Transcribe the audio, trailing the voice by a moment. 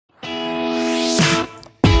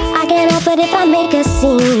But if I make a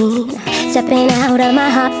scene, stepping out of my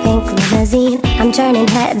hot pink limousine, I'm turning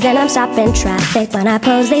heads and I'm stopping traffic. When I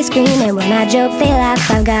pose they scream and when I joke they laugh.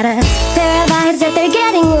 I've got a pair of eyes that they're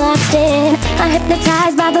getting lost in. I'm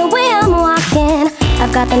hypnotized by the way I'm walking.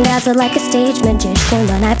 I've got them dazzled like a stage magician.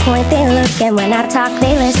 When I point they look and when I talk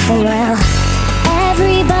they listen. Well,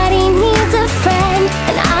 everybody needs a friend,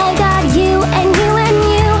 and